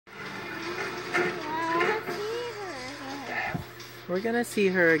We're gonna see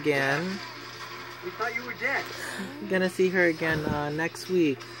her again. We thought you were dead. We're gonna see her again next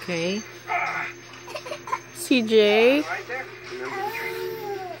week, okay? CJ. Right there. Remember the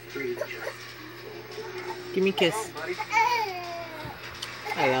tree. Give me a kiss.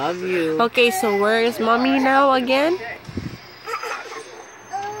 I love you. Okay, so where is mommy now again?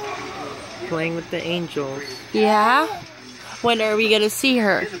 Playing with the angels. Yeah? When are we gonna see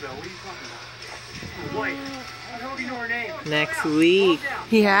her? Isabel, what are you talking about? Wait, I don't even know her name. Next week.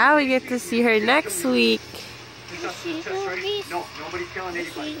 Yeah, we get to see her next week. She gonna be, No, nobody's killing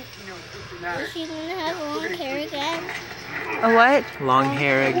anybody. is she gonna have long hair again? A what? Long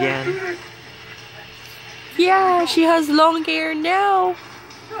hair again. Yeah, she has long hair now.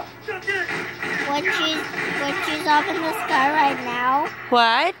 When she's up in the sky right now?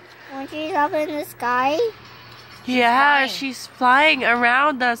 What? When she's up in the sky? Yeah, she's flying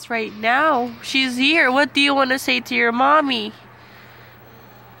around us right now. She's here. What do you want to say to your mommy?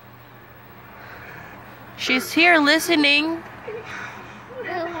 She's here listening.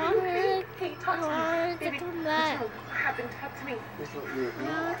 I want her to come back. I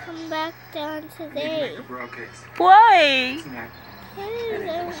want to come back down today. Why? Because I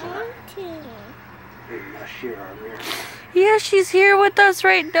want to. Yeah, she's here with us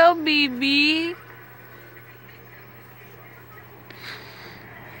right now, baby.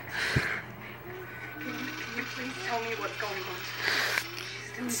 Can you please tell me what's going on?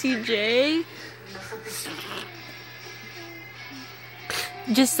 CJ?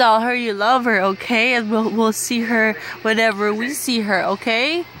 Just tell her you love her, okay? And we'll see her whenever we see her,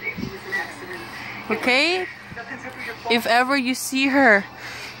 okay? Okay? If ever you see her,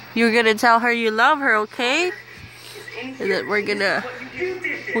 you're gonna tell her you love her, okay? And that we're gonna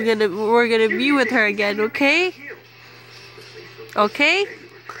be with her again, okay? Okay?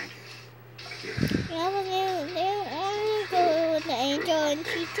 Yeah, but I go with the angel and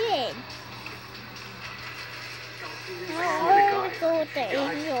she did. I want to go with the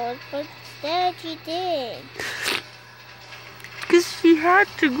angels, but instead she did. Because she had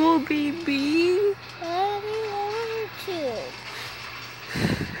to go, baby. I didn't want to.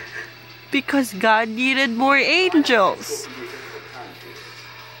 Because God needed more angels.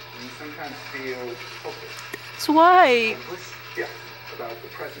 That's why.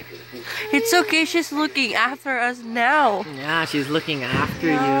 It's okay, she's looking after us now. Yeah, she's looking after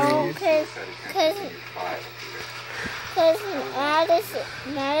No, you. because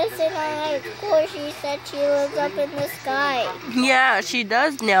Madison on school, she said she lives up in the sky. Yeah, she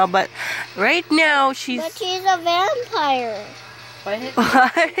does now, but right now But she's... she's a vampire. What?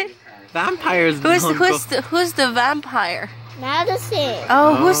 Vampires Who's the vampire? Madison.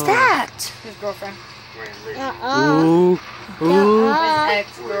 Oh, who's that? His girlfriend. Ooh. Ooh. His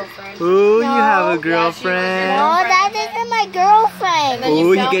ex-girlfriend. Ooh, you No. have a girlfriend. No, that isn't my girlfriend.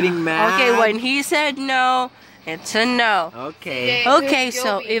 Ooh, you're getting mad. Okay, when he said no, it's a no. Okay. Okay,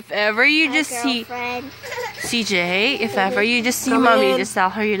 so if ever you just see Girlfriend. CJ, if ever you just see Come mommy, in. just tell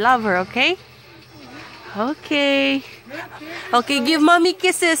her you love her, okay? Okay. Okay, give mommy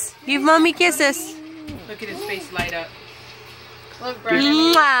kisses. Give mommy kisses. Look at his face light up. Look, Brian.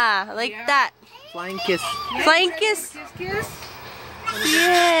 Mwah, like that. Flying kiss. Flying kiss. Kiss, kiss.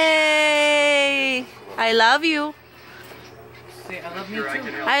 Yay! I love you. Say, I love you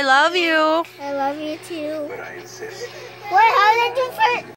too. I love you. I love you too. But I insist. Wait, how did you first?